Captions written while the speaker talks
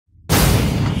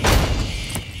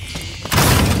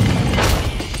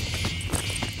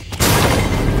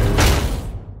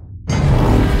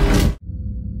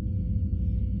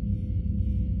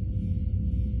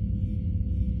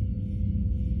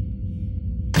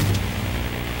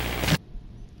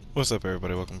What's up,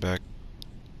 everybody? Welcome back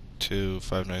to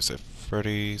Five Nights at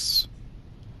Freddy's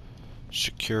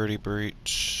Security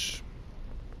Breach.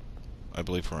 I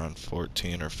believe we're on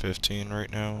 14 or 15 right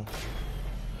now.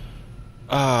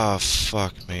 Ah,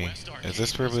 fuck me. Is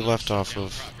this where we left off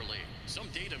of?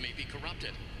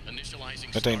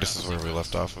 I think this is where we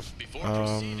left off of.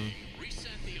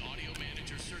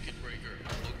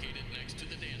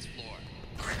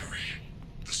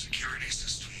 The security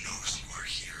system knows you are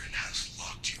here and has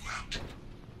locked you out.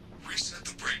 Reset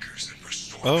the breakers and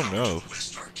restore power to the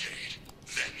West Arcade.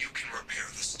 Then you can repair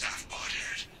the staff bot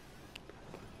head.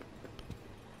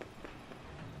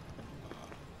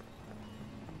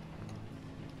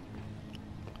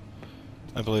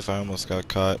 I believe I almost got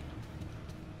caught.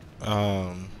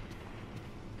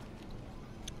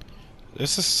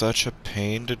 This is such a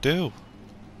pain to do.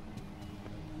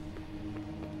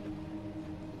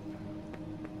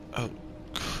 Oh,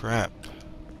 crap.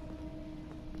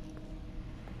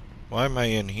 Why am I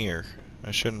in here?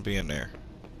 I shouldn't be in there.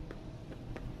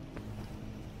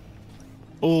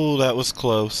 Oh, that was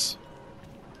close.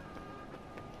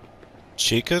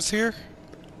 Chica's here?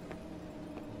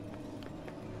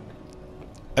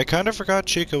 I kind of forgot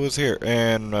Chica was here,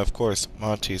 and of course,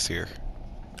 Monty's here.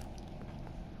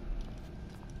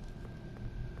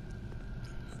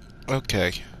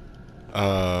 Okay.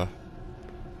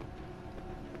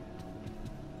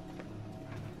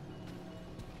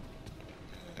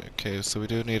 Okay, so we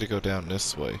do need to go down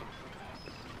this way.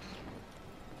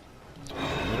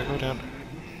 I'm gonna go down.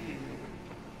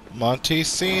 Monty's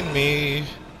seen me.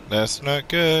 That's not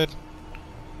good.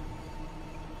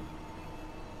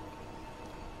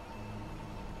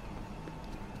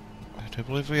 I do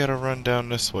believe we had to run down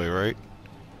this way, right?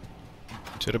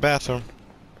 To the bathroom.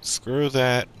 Screw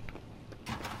that.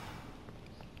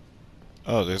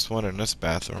 Oh, there's one in this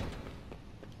bathroom.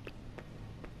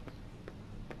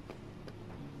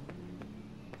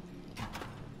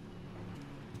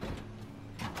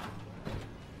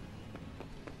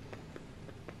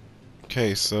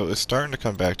 Okay, so it's starting to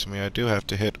come back to me. I do have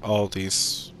to hit all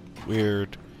these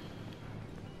weird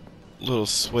little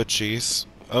switchies.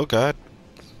 Oh god.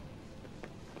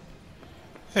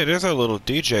 Hey, there's our little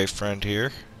DJ friend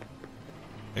here.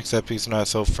 Except he's not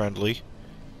so friendly.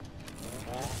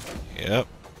 Yep.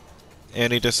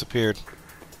 And he disappeared.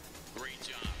 Great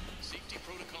job. Safety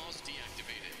protocols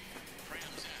deactivated.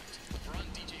 Prams Act. Run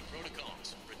DJ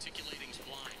protocols. Reticulating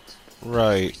splines.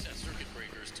 Right. Reset circuit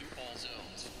breakers to all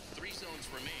zones. 3 zones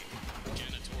remain.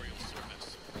 Janitorial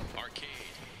service. Arcade.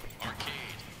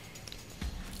 Arcade.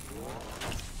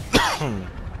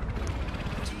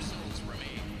 2 zones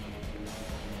remain.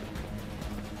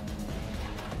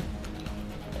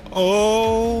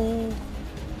 Oh.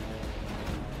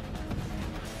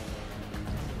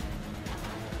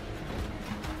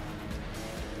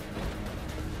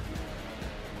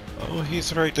 Oh,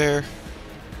 he's right there.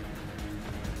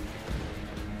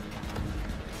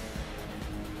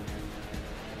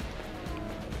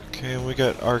 Okay, we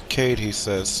got arcade, he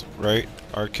says, right?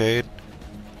 Arcade.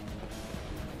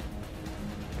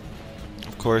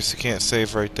 Of course, you can't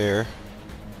save right there.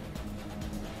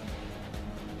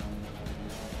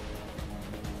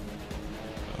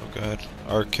 Oh god.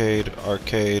 Arcade,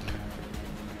 arcade.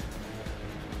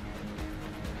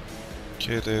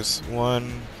 Okay, there's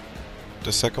one.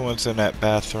 The second one's in that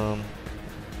bathroom.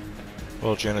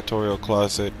 Little janitorial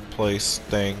closet place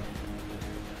thing.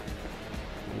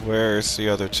 Where's the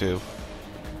other two?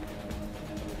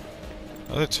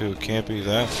 Other two can't be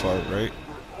that far, right?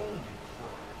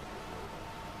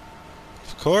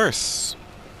 Of course!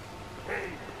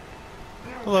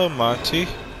 Hello, Monty.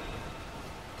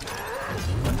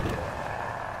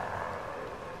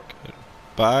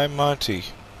 Goodbye, Monty.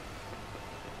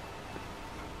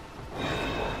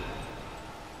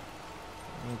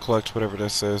 Collect whatever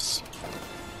this is.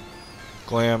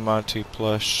 Glam Monty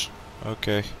plush.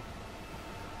 Okay.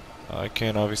 I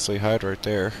can't obviously hide right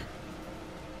there.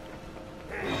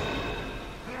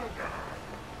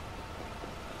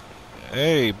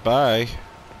 Hey, bye.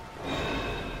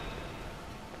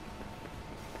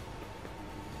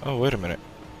 Oh, wait a minute.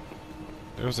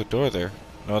 There was a door there.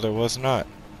 No, there was not.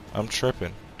 I'm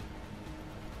tripping.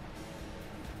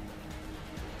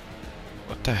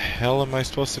 What the hell am I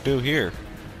supposed to do here?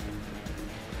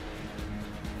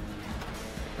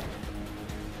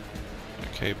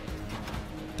 Okay,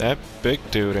 that big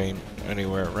dude ain't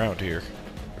anywhere around here.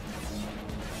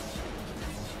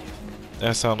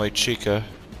 That sounds like Chica.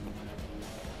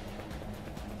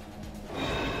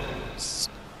 It's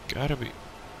gotta be...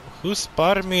 Who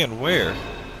spotted me and where?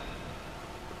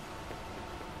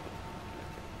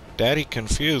 Daddy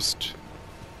confused.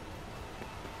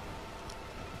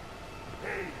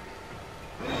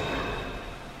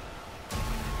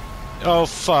 Oh,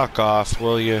 fuck off,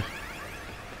 will you?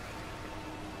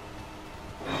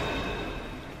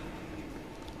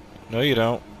 No, you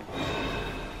don't.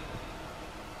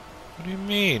 What do you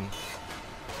mean?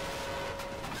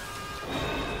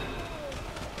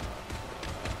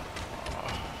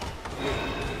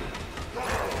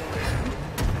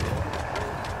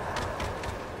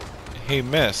 He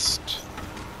missed.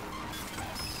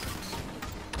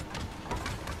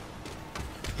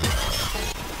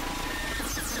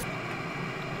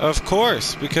 Of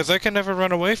course, because I can never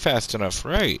run away fast enough,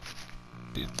 right?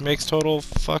 It makes total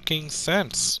fucking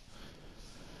sense.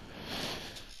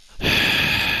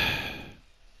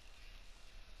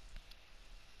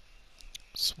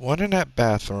 There's one in that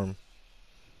bathroom.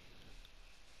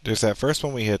 There's that first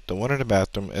one we hit, the one in the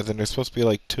bathroom, and then there's supposed to be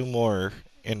like 2 more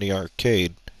in the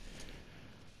arcade.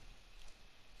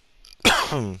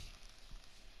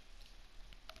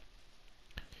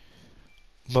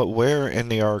 But where in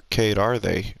the arcade are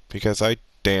they? Because I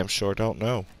damn sure don't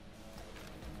know.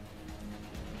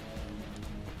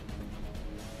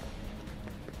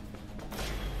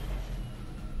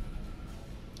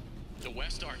 The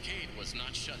West Arcade was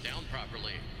not shut down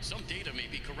properly. Some data may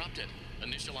be corrupted.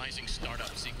 Initializing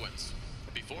startup sequence.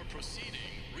 Before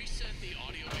proceeding, reset the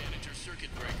audio manager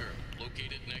circuit breaker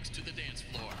located next to the dance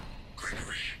floor.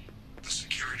 Gregory, the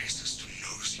security system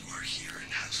knows you are here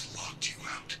and has locked you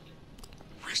out.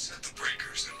 Reset the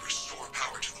breakers and restore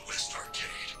power to the West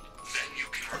Arcade. Then you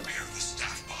can repair the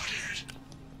staff bot head.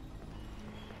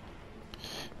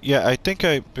 Yeah, I think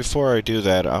before I do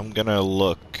that, I'm gonna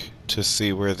look to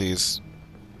see where these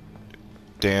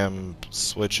damn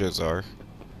switches are.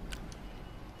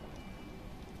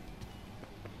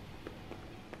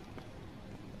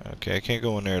 Okay, I can't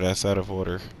go in there, that's out of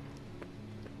order.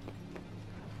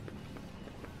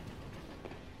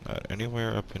 Not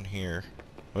anywhere up in here.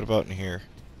 What about in here?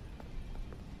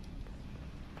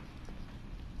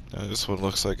 Now, this one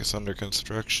looks like it's under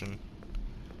construction.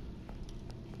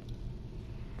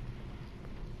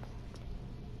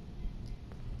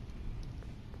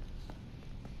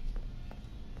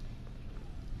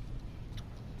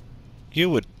 You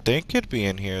would think it'd be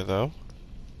in here, though.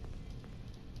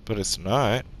 But it's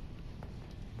not.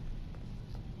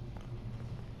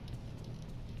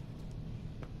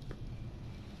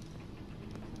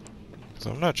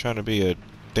 So I'm not trying to be a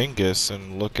dingus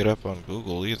and look it up on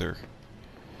Google either.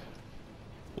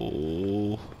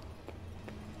 Oh.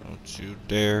 Don't you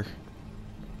dare.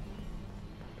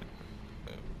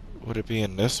 Would it be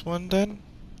in this one then?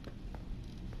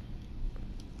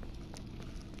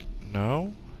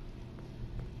 No?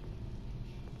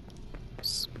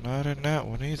 It's not in that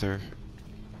one either.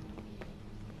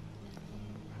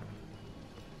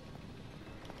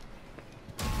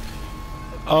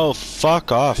 Oh,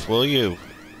 fuck off, will you?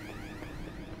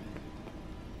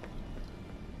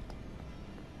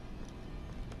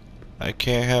 I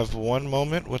can't have one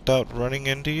moment without running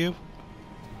into you?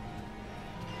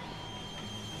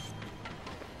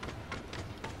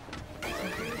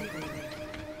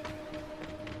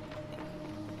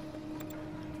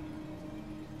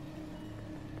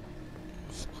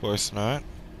 Of course not.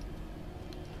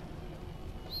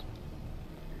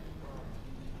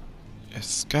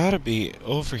 It's gotta be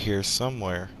over here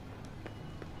somewhere.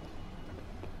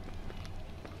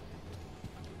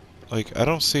 Like, I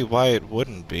don't see why it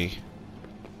wouldn't be.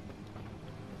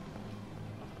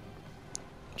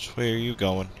 Which way are you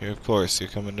going? Here, of course, you're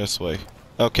coming this way.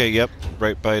 Okay, yep,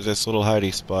 right by this little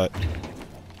hidey spot.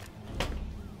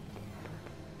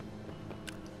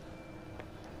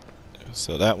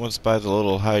 So that one's by the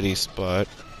little hidey spot.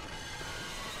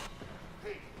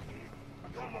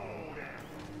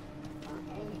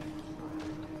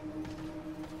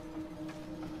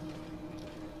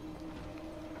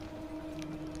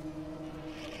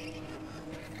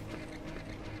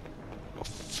 Oh,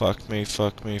 fuck me,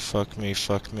 fuck me, fuck me,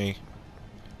 fuck me.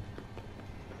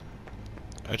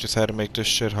 I just had to make this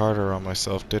shit harder on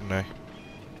myself, didn't I?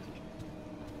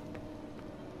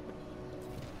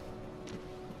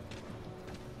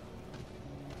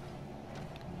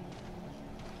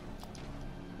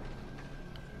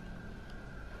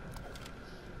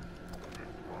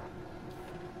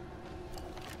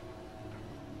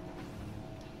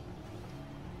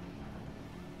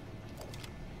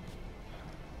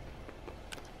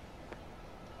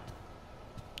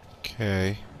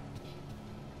 Okay.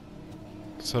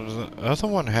 So the other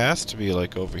one has to be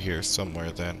like over here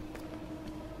somewhere then.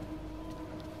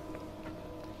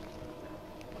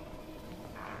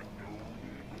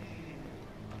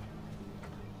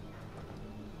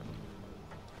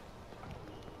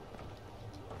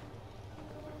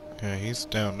 Yeah, he's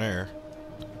down there.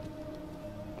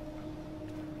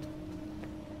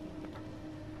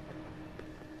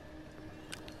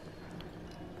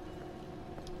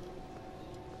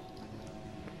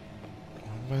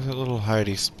 by that little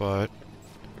hidey spot.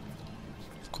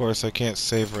 Of course, I can't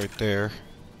save right there.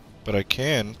 But I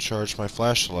can charge my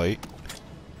flashlight.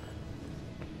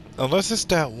 Unless it's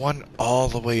that one all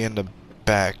the way in the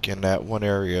back in that one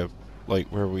area, like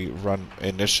where we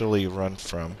initially run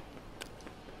from.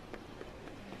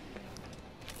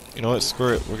 You know what?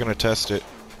 Screw it. We're gonna test it.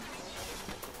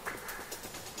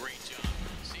 Great job.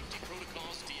 Safety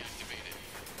protocols deactivated.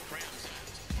 Crams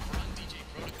at. Run DJ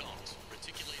protocols.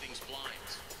 Reticulating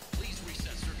splines. Please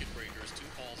reset circuit breakers to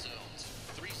all zones.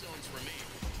 3 zones remain.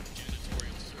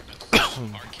 Janitorial service.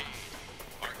 Arcade.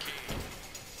 Arcade.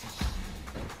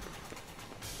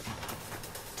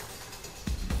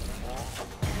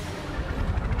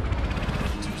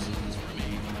 2 zones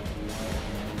remain.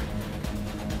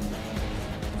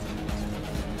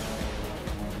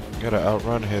 Gotta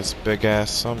outrun his big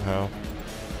ass somehow.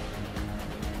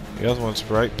 The other one's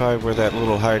right by where that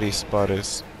little hidey spot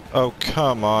is. Oh,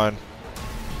 come on.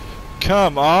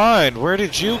 Come on! Where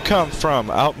did you come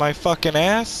from? Out my fucking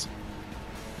ass?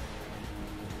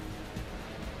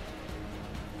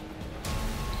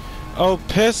 Oh,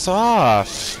 piss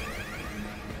off!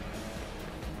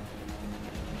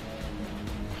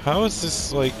 How is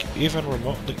this, like, even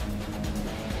remotely...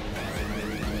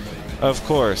 Of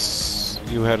course.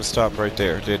 You had to stop right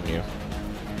there, didn't you?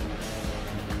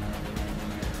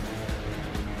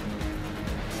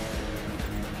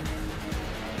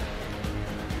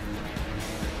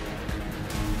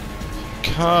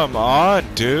 Come on,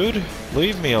 dude!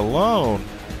 Leave me alone!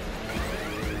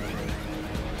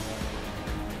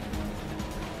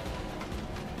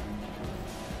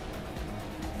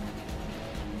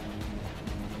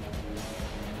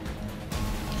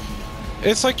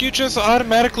 It's like you just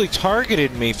automatically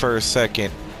targeted me for a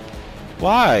second.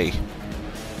 Why?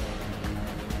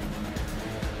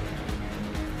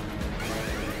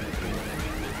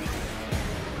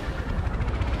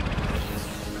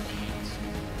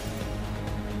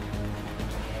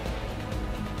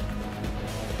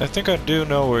 I think I do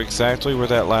know exactly where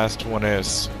that last one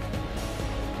is.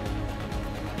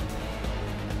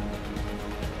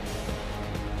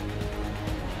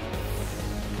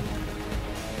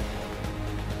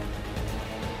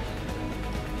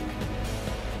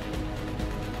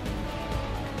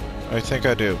 I think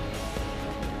I do.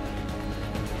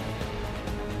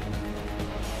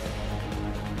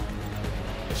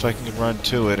 If I can run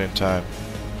to it in time.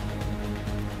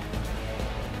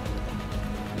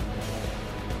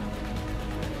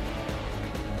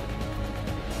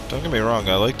 Don't get me wrong,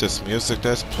 I like this music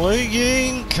that's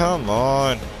playing! Come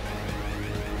on!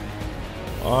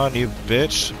 On, you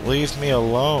bitch! Leave me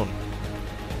alone!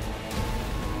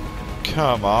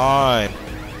 Come on!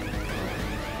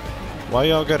 Why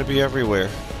y'all gotta be everywhere?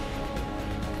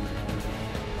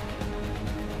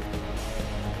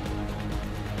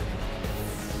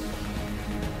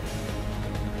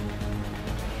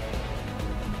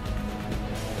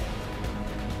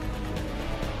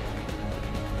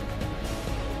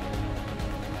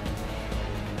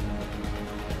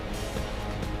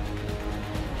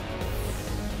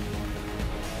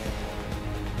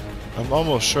 I'm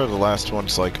almost sure the last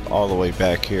one's like all the way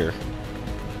back here.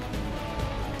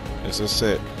 Is this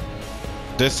it?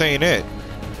 This ain't it.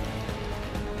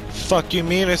 Fuck you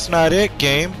mean it's not it,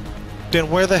 game? Then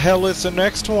where the hell is the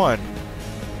next one?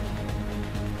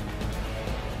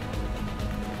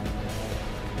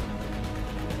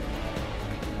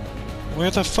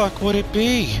 Where the fuck would it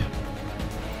be?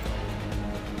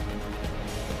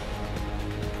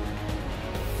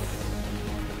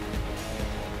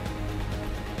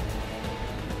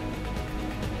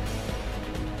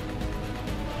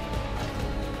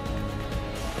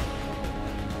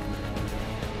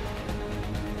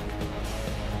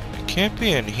 Can't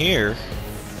be in here.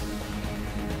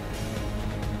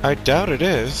 I doubt it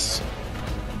is.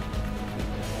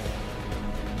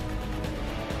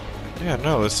 Yeah,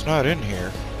 no, it's not in here.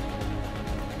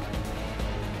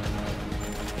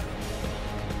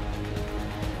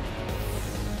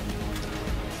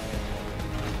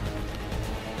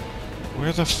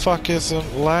 Where the fuck is the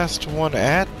last one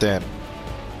at then?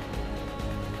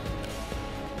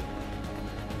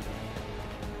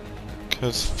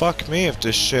 Cause fuck me if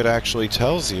this shit actually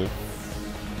tells you.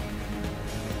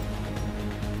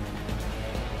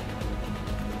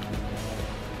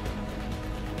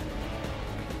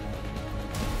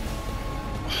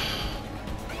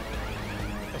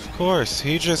 Of course,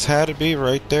 he just had to be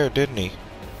right there, didn't he?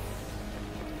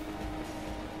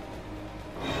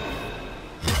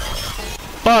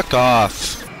 Fuck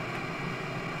off!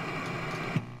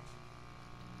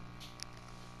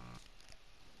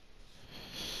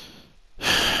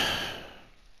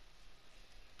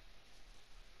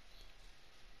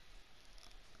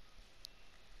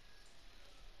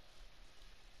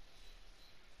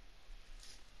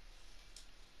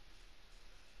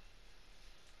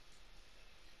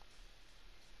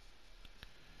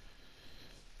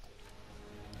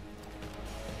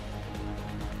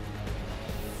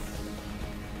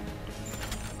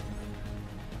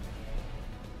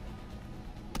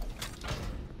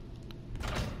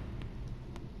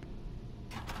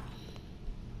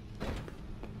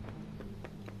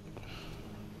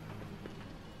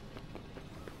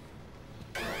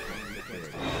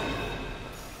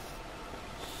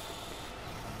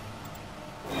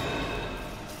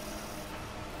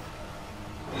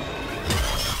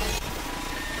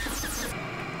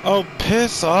 Oh,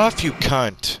 piss off, you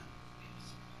cunt!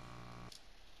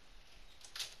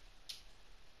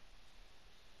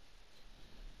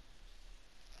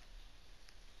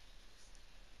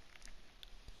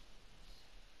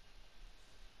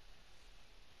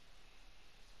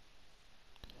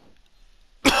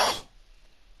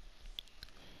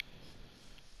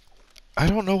 I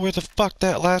don't know where the fuck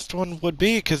that last one would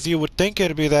be, because you would think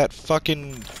it'd be that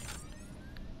fucking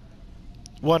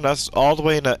one that's all the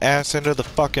way in the ass end of the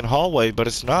fucking hallway, but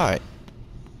it's not.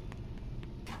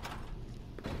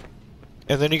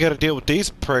 And then you gotta deal with these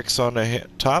pricks on the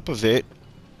top of it,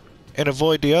 and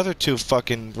avoid the other two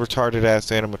fucking retarded ass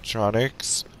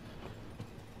animatronics.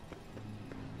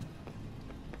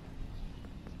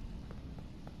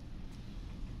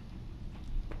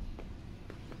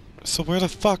 So where the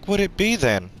fuck would it be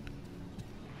then?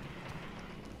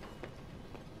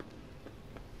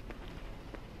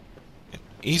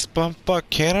 East Bumfuck,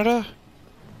 Canada?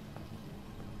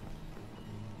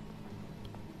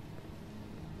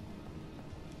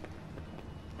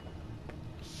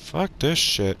 Fuck this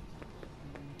shit.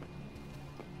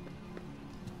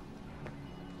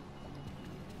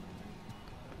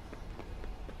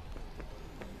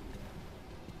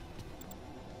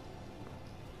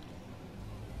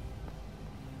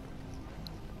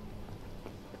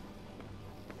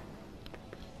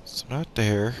 It's not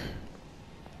there.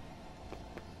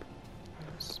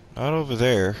 It's not over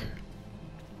there.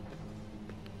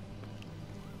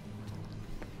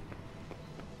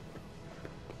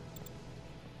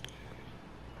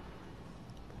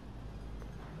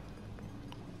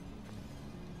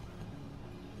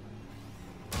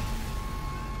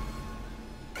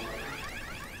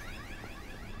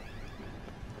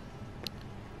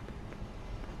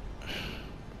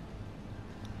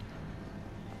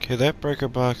 Okay, that breaker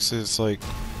box is like...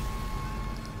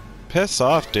 Piss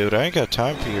off, dude. I ain't got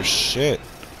time for your shit.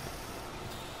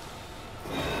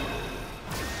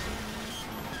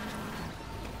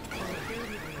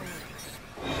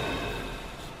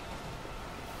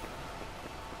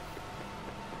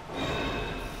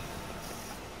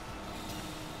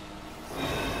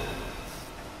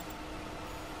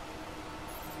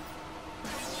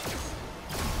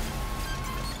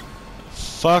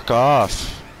 Fuck off.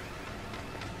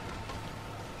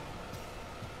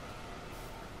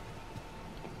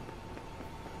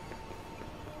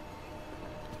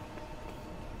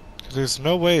 There's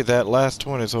no way that last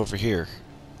one is over here.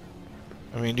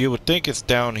 I mean, you would think it's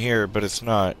down here, but it's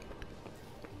not.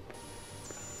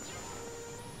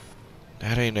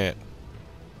 That ain't it.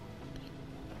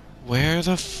 Where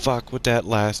the fuck would that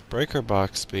last breaker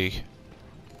box be?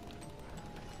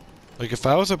 Like, if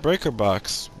I was a breaker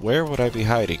box, where would I be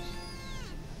hiding?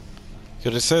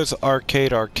 Because it says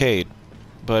arcade, arcade,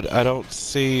 but I don't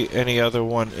see any other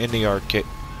one in the arcade.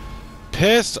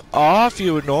 Piss off,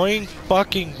 you annoying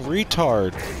fucking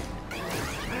retard.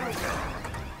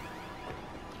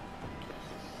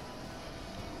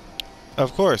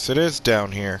 Of course, it is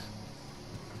down here.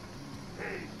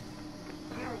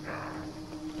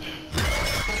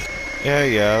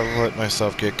 Yeah, I'll let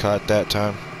myself get caught that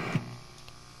time.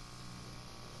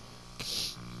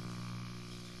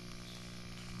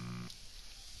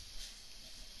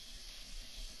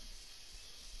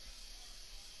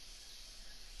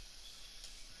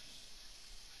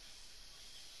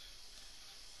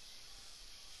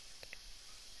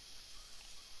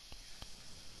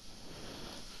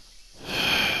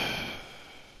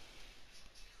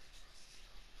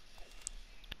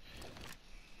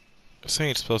 This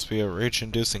ain't supposed to be a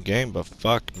rage-inducing game, but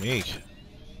fuck me.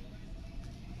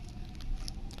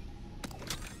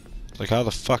 Like, how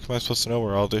the fuck am I supposed to know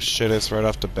where all this shit is right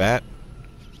off the bat?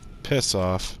 Piss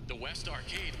off. The West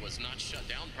Arcade was not shut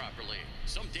down properly.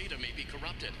 Some data may be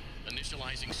corrupted.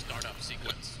 Initializing startup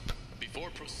sequence.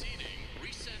 Before proceeding,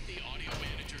 reset the audio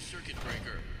manager circuit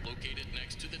breaker located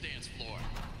next to the dance floor.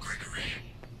 Gregory,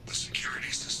 the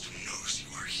security system knows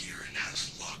you are here and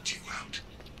has locked you out.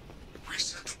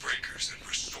 Reset the breakers and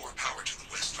restore power to the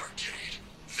West Arcade.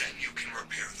 Then you can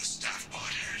repair the staff bot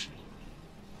head.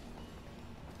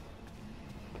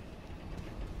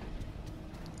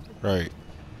 Right.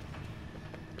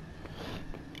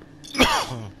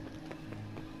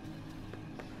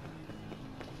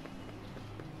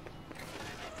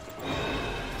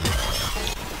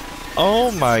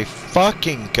 Oh my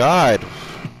fucking god.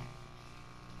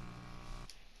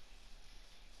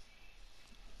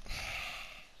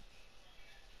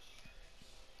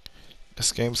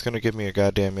 This game's gonna give me a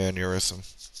goddamn aneurysm.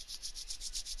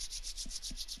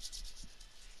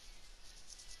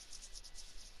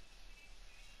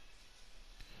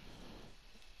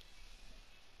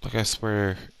 Like, I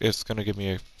swear, it's gonna give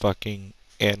me a fucking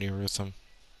aneurysm.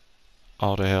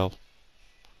 All to hell.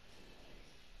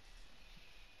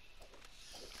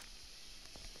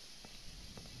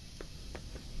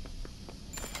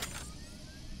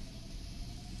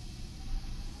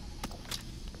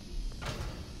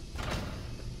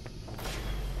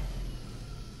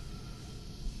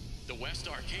 The West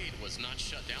Arcade was not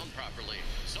shut down properly.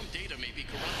 Some data may be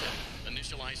corrupted.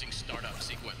 Initializing startup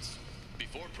sequence.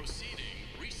 Before proceeding,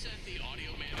 reset the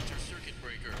audio manager circuit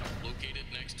breaker located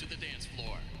next to the dance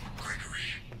floor. Gregory,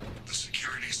 the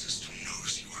security system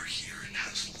knows you are here and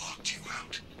has locked you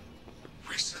out.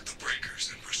 Reset the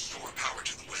breakers and restore power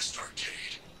to the West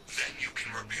Arcade. Then you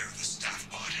can repair the staff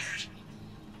bot head.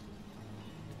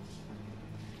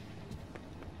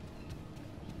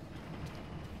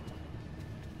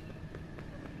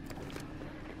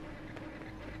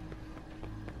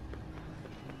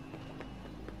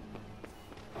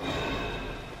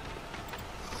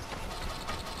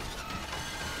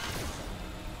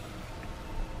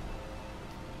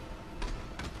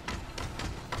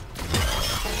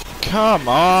 Come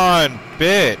on,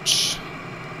 bitch!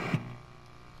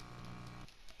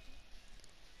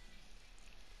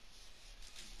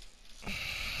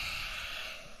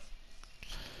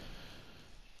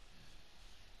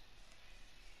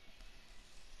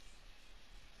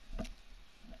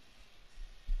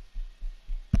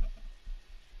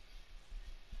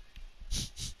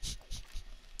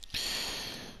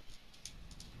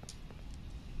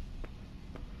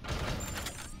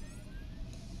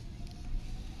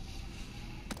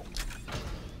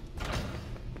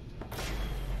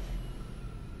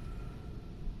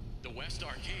 The West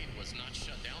Arcade was not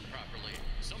shut down properly.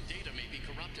 Some data may be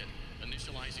corrupted.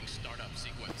 Initializing startup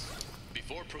sequence.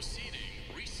 Before proceeding,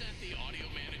 reset the audio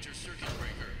manager circuit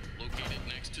breaker located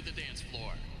next to the dance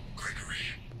floor. Gregory,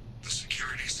 the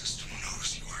security system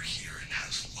knows you are here and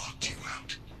has locked you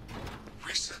out.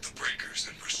 Reset the breakers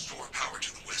and restore power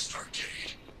to the West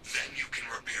Arcade. Then you can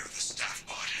repair the staff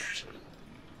bot head.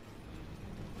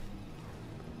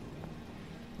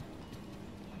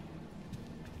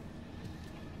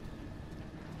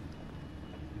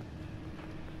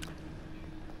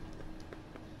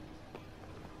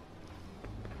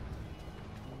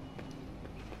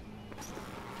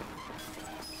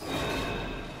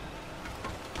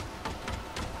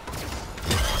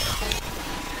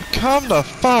 Come the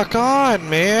fuck on,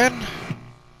 man!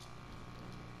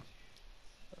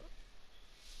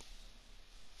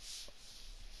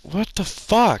 What the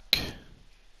fuck?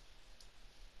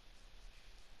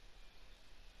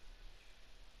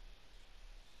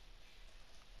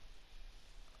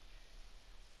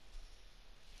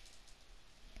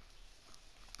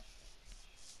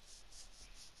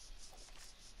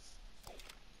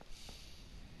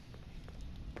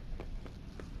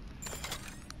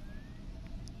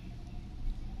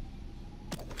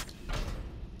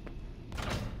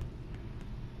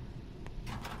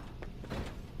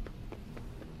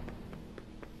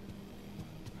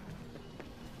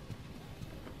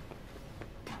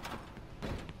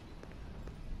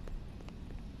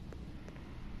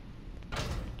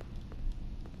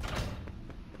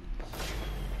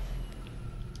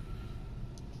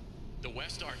 The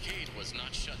West Arcade was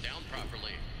not shut down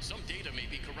properly. Some data may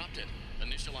be corrupted.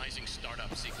 Initializing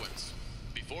startup sequence.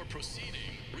 Before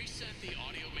proceeding, reset the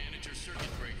audio manager circuit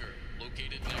breaker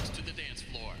located next to the dance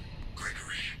floor.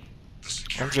 Gregory, the I'm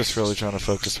security just really system trying to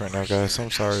knows focus you right are now, here guys. I'm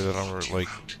and sorry has that I'm locked you like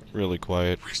out. really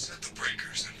quiet. Reset the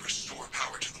breakers and restore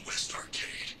power to the West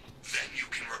Arcade. Then you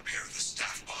can repair the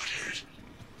staff bot head.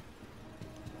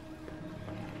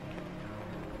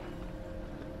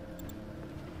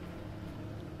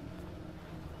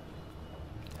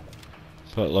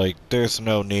 But like, there's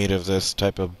no need of this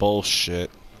type of bullshit.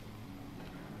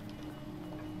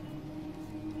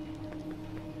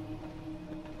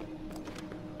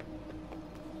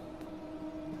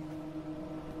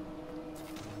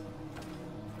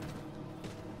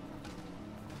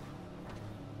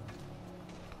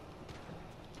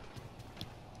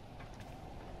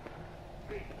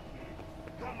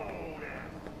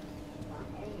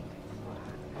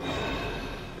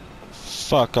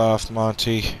 Fuck off,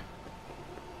 Monty.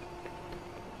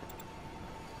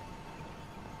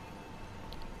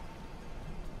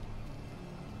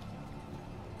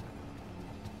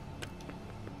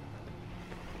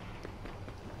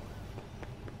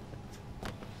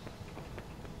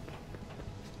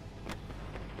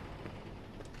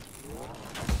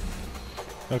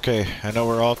 Okay, I know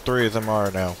where all three of them are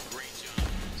now.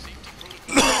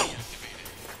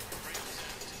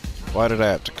 Why did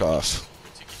I have to cough?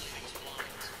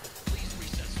 Please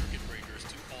reset circuit breakers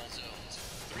to all zones.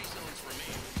 3 zones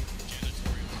remain.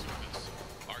 Janitorial service.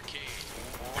 Arcade.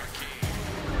 Arcade.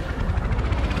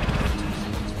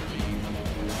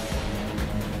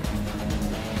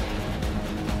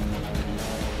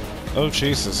 Oh,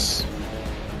 Jesus.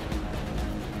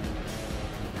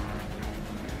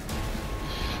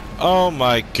 Oh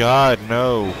my God,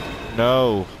 no.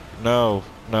 No. No.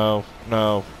 No.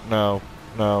 No. No.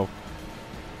 No.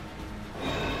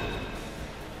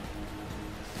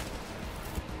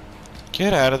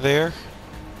 Get out of there.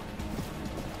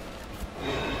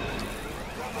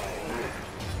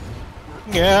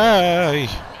 Yay!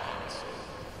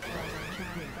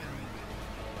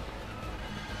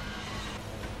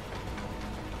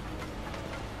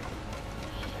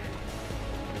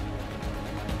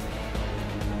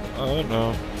 Oh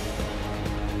no.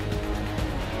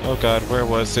 Oh God, where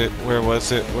was it? Where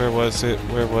was it? Where was it?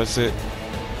 Where was it?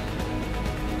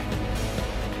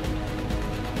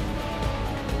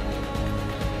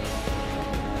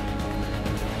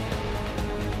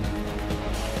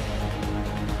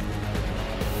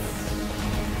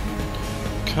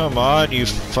 Come on, you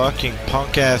fucking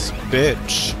punk ass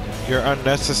bitch. You're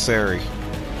unnecessary.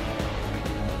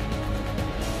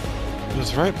 It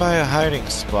was right by a hiding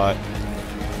spot.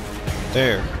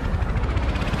 There.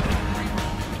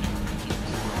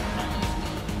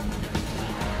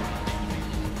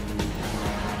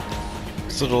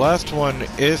 So the last one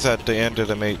is at the end of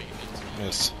the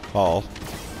maintenance hall.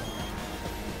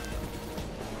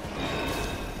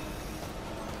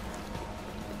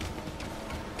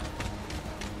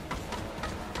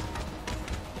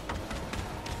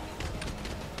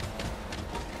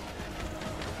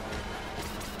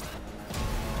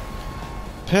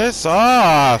 Piss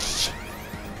off!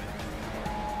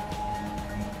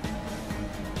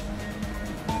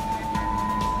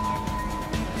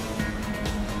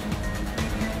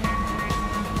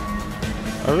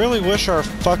 I really wish our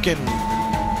fucking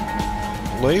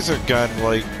laser gun,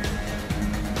 like,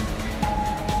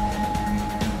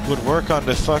 would work on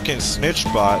the fucking snitch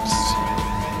bots.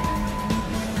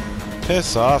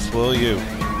 Piss off, will you?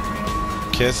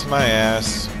 Kiss my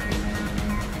ass.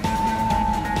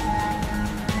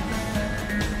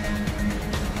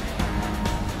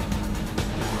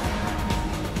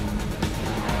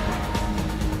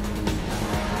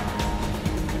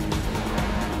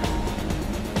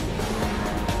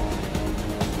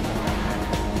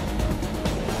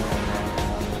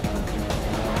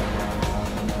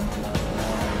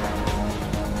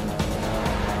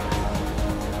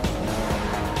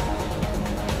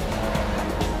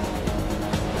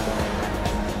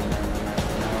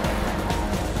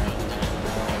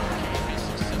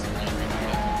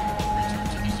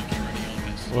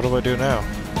 What do I do now?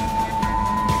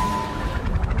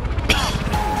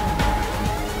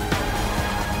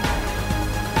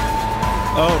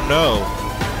 Oh no.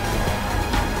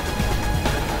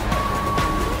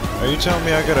 Are you telling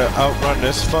me I gotta outrun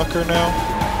this fucker now?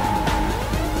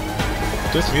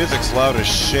 This music's loud as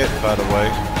shit, by the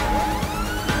way.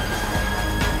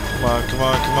 Come on, come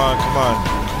on, come on, come on.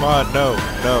 Come on, no,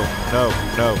 no, no,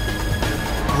 no.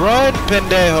 Run,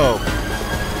 pendejo!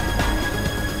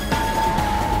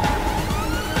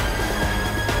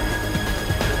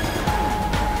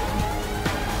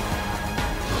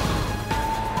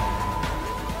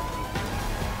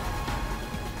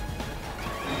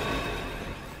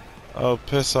 Oh,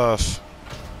 piss off.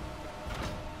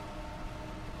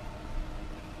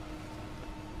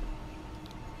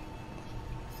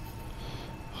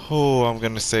 Oh, I'm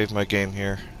gonna save my game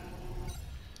here.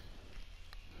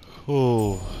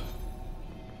 Oh.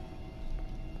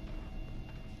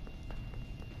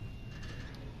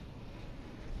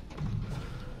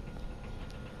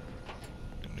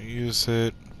 Gonna use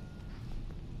it.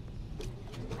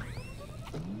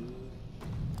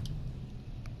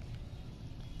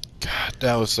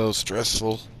 That was so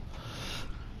stressful.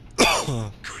 Good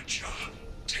job.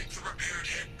 Take the repaired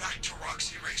head back to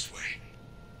Roxy Raceway.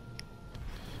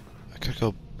 I could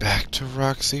go back to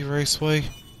Roxy Raceway?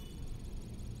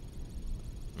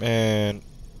 Man.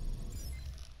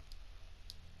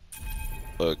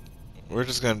 Look, we're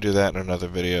just gonna do that in another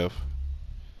video.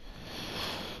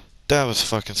 That was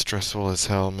fucking stressful as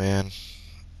hell, man.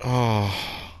 Oh.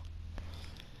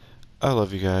 I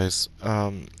love you guys.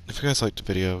 If you guys liked the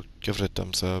video, give it a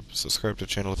thumbs up, subscribe to the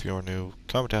channel if you are new,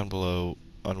 comment down below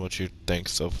on what you think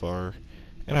so far,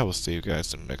 and I will see you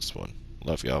guys in the next one.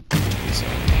 Love y'all. Peace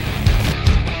out.